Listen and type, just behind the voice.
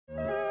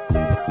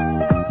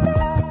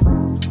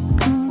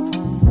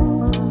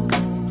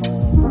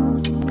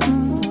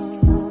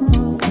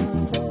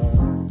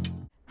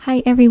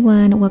Hi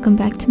everyone, welcome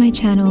back to my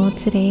channel.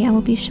 Today I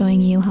will be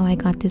showing you how I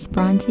got this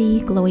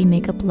bronzy glowy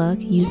makeup look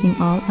using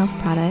all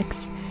E.L.F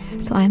products.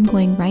 So I'm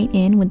going right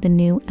in with the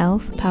new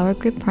E.L.F Power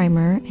Grip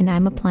Primer, and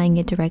I'm applying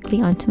it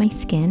directly onto my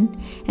skin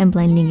and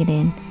blending it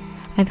in.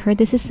 I've heard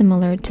this is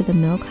similar to the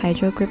Milk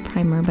Hydro Grip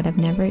Primer, but I've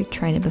never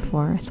tried it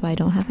before, so I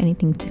don't have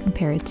anything to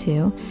compare it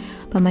to.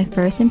 But my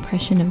first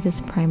impression of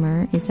this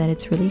primer is that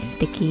it's really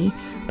sticky,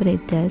 but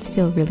it does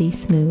feel really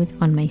smooth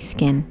on my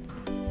skin.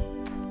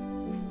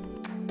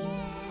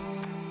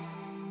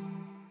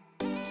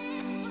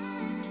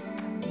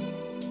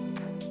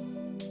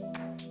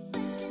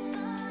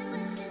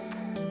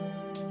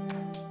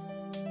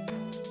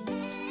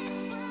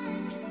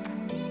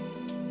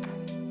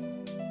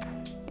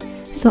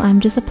 So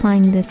I'm just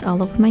applying this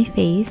all over my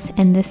face,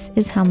 and this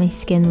is how my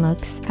skin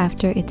looks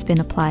after it's been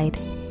applied.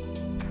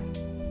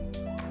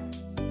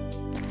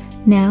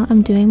 Now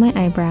I'm doing my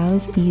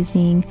eyebrows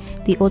using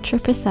the Ultra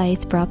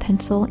Precise Brow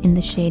Pencil in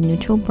the shade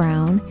Neutral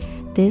Brown.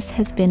 This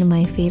has been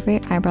my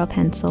favorite eyebrow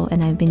pencil,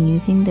 and I've been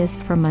using this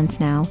for months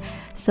now.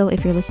 So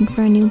if you're looking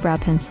for a new brow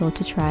pencil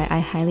to try, I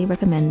highly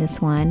recommend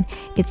this one.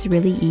 It's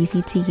really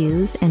easy to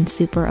use and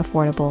super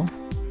affordable.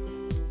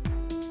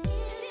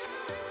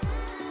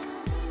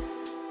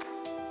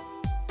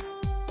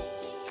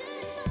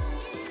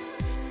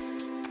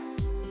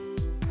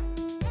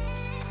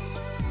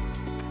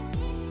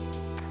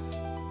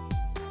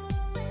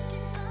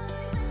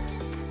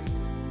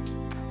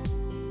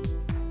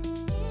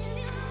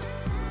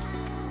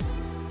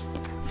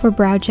 For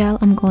brow gel,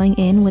 I'm going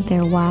in with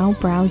their Wow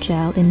Brow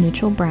Gel in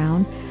Neutral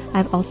Brown.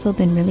 I've also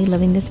been really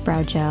loving this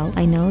brow gel.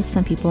 I know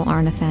some people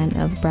aren't a fan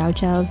of brow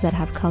gels that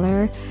have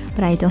color,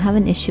 but I don't have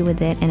an issue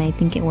with it, and I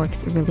think it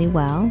works really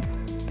well.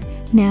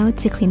 Now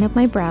to clean up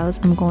my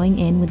brows, I'm going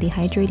in with the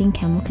Hydrating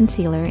Camel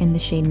Concealer in the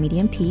shade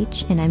Medium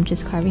Peach, and I'm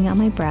just carving out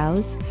my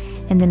brows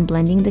and then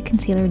blending the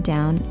concealer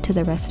down to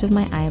the rest of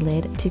my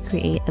eyelid to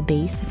create a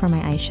base for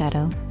my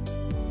eyeshadow.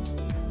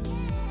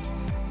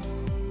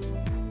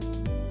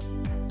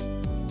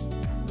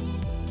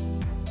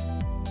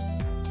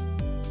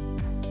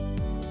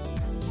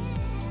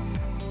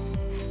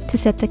 To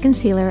set the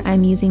concealer,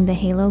 I'm using the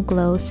Halo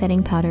Glow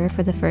Setting Powder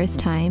for the first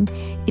time.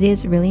 It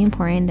is really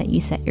important that you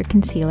set your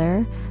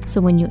concealer,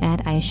 so when you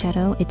add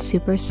eyeshadow, it's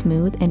super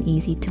smooth and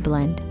easy to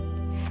blend.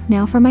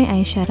 Now for my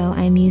eyeshadow,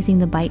 I'm using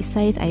the Bite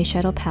Size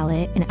eyeshadow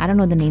palette, and I don't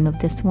know the name of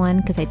this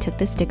one because I took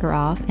the sticker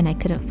off and I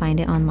couldn't find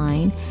it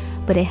online,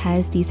 but it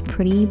has these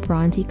pretty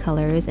bronzy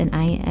colors, and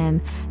I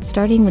am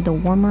starting with the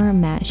warmer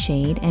matte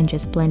shade and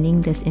just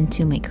blending this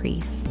into my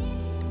crease.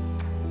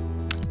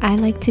 I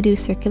like to do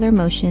circular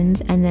motions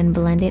and then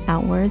blend it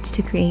outwards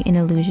to create an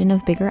illusion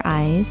of bigger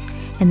eyes,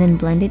 and then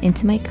blend it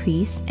into my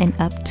crease and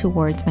up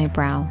towards my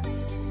brow.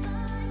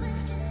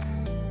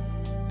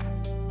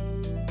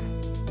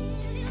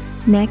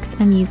 Next,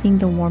 I'm using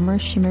the warmer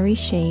shimmery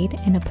shade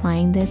and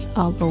applying this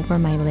all over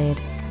my lid.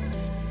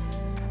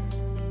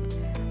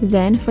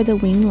 Then for the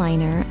wing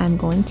liner, I'm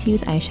going to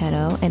use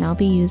eyeshadow, and I'll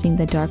be using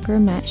the darker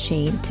matte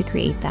shade to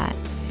create that.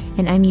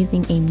 And I'm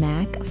using a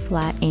MAC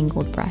flat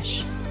angled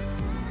brush.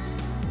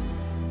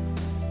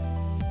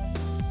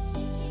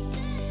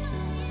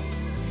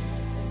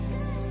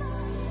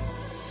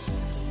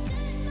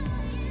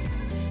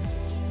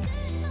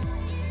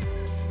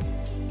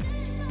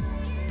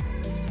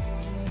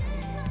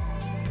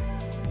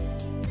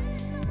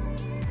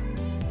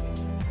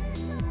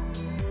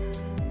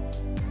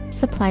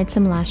 Applied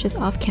some lashes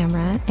off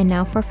camera, and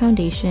now for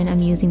foundation, I'm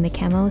using the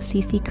Camo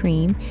CC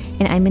Cream,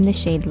 and I'm in the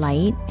shade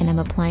Light, and I'm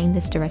applying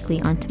this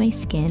directly onto my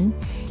skin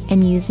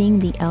and using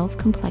the E.L.F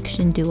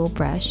Complexion Duo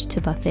Brush to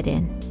buff it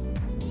in.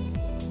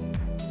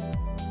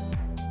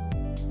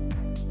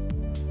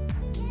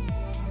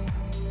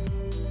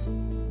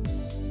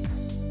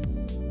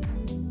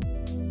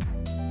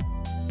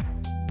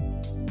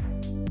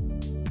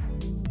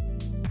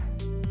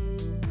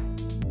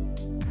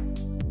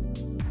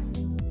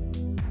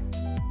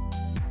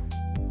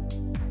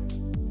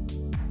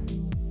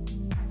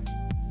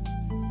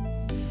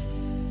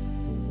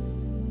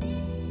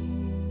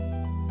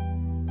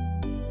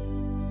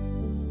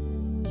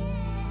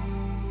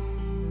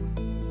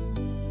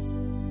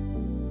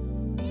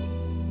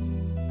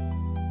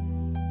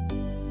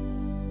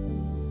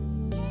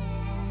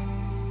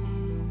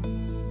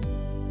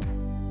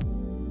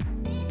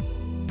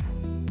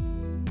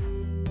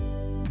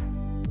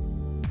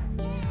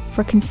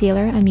 For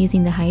concealer, I'm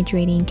using the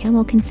Hydrating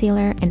Camel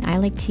Concealer, and I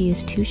like to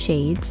use two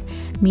shades,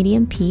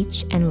 Medium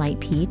Peach and Light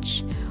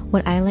Peach.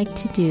 What I like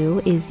to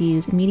do is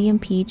use Medium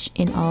Peach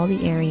in all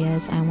the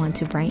areas I want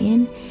to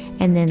brighten,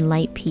 and then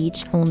Light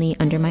Peach only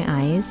under my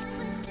eyes.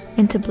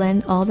 And to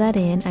blend all that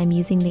in, I'm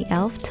using the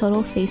E.L.F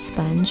Total Face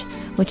Sponge,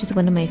 which is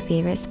one of my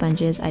favorite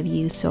sponges I've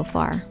used so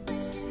far.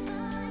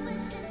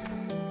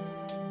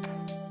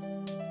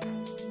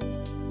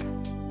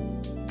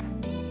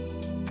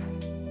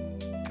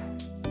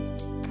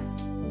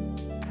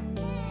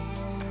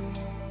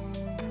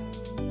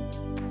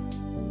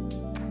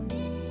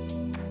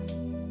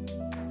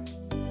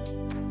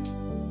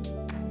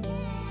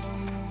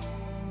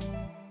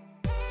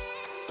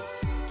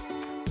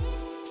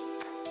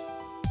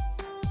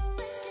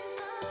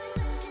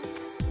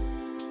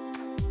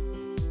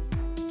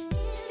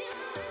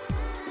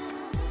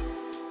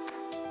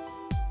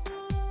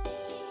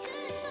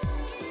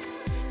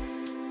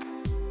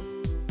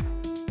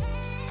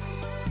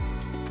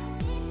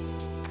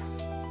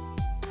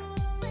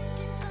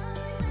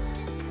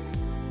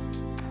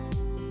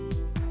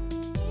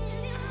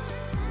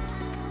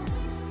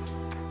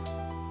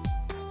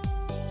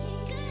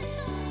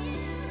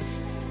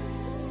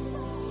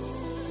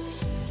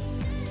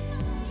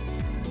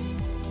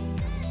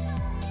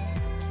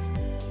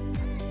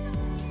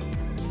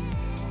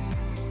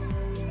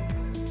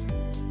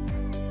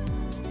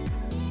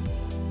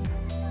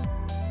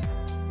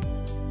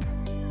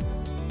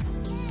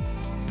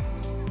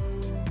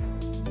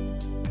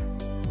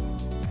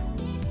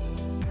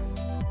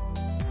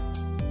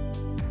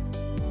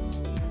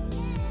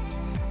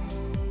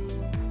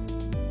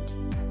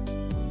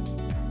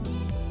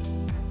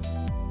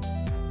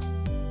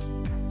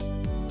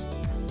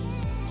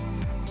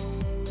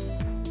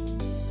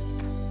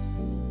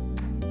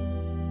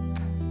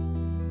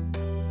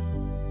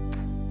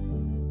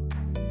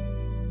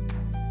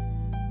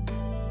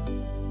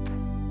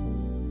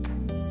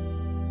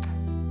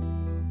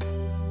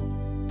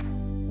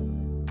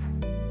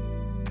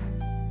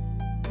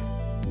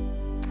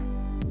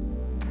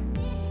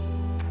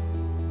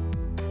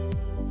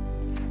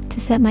 To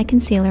set my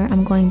concealer,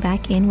 I'm going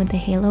back in with the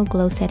Halo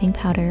Glow Setting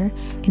Powder,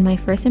 and my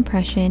first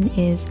impression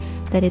is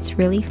that it's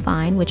really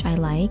fine, which I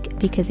like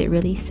because it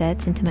really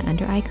sets into my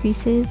under eye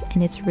creases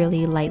and it's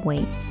really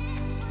lightweight.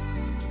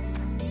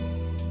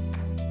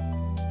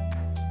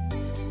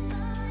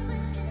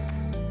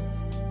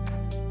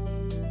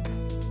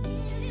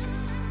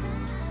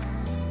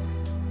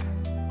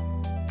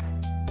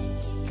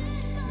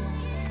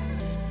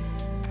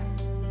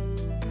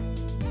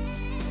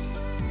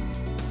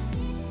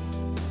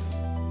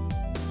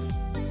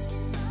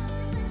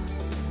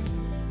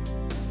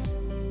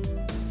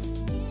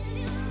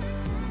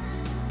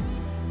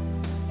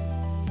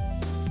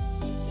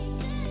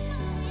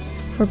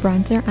 For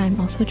bronzer, I'm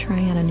also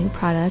trying out a new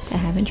product I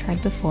haven't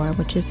tried before,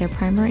 which is their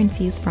Primer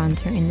Infused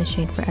Bronzer in the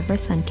shade Forever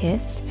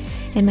Sunkissed.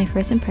 And my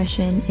first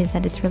impression is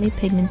that it's really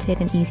pigmented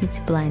and easy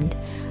to blend.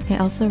 I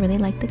also really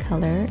like the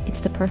color.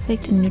 It's the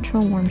perfect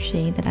neutral warm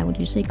shade that I would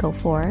usually go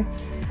for.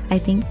 I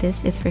think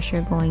this is for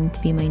sure going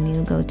to be my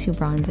new go-to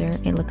bronzer.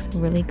 It looks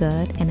really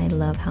good and I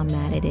love how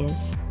matte it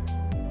is.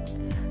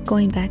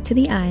 Going back to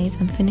the eyes,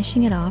 I'm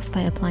finishing it off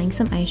by applying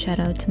some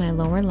eyeshadow to my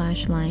lower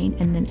lash line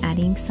and then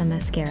adding some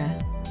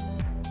mascara.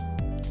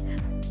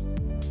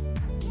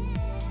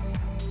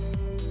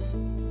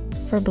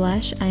 For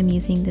blush, I'm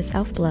using this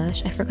E.L.F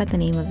blush. I forgot the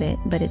name of it,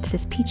 but it's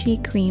this peachy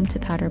cream to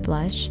powder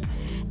blush,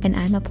 and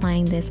I'm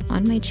applying this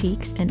on my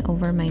cheeks and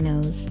over my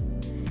nose.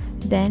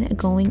 Then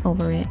going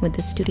over it with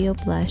the Studio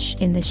blush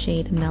in the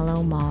shade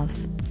Mellow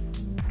Mauve.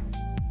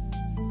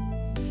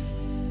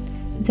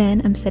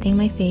 Then I'm setting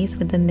my face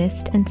with the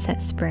Mist and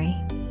Set Spray.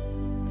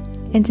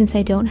 And since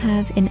I don't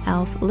have an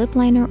E.L.F lip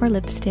liner or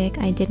lipstick,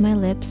 I did my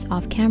lips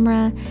off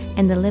camera,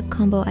 and the lip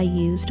combo I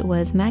used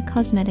was MAC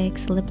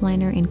Cosmetics lip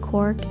liner in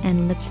Cork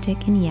and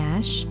lipstick in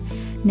Yash.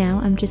 Now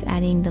I'm just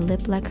adding the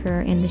lip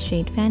lacquer in the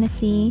shade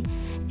Fantasy,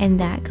 and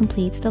that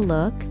completes the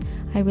look.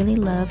 I really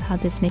love how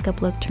this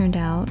makeup look turned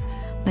out.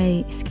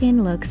 My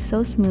skin looks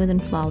so smooth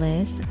and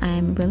flawless.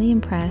 I'm really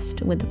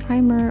impressed with the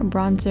primer,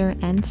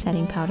 bronzer, and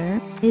setting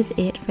powder. That is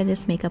it for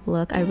this makeup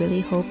look. I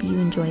really hope you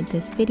enjoyed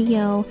this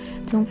video.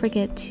 Don't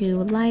forget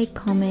to like,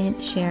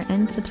 comment, share,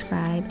 and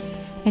subscribe.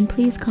 And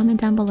please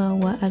comment down below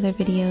what other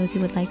videos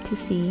you would like to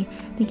see.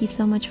 Thank you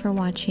so much for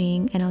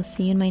watching, and I'll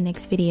see you in my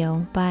next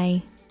video.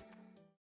 Bye!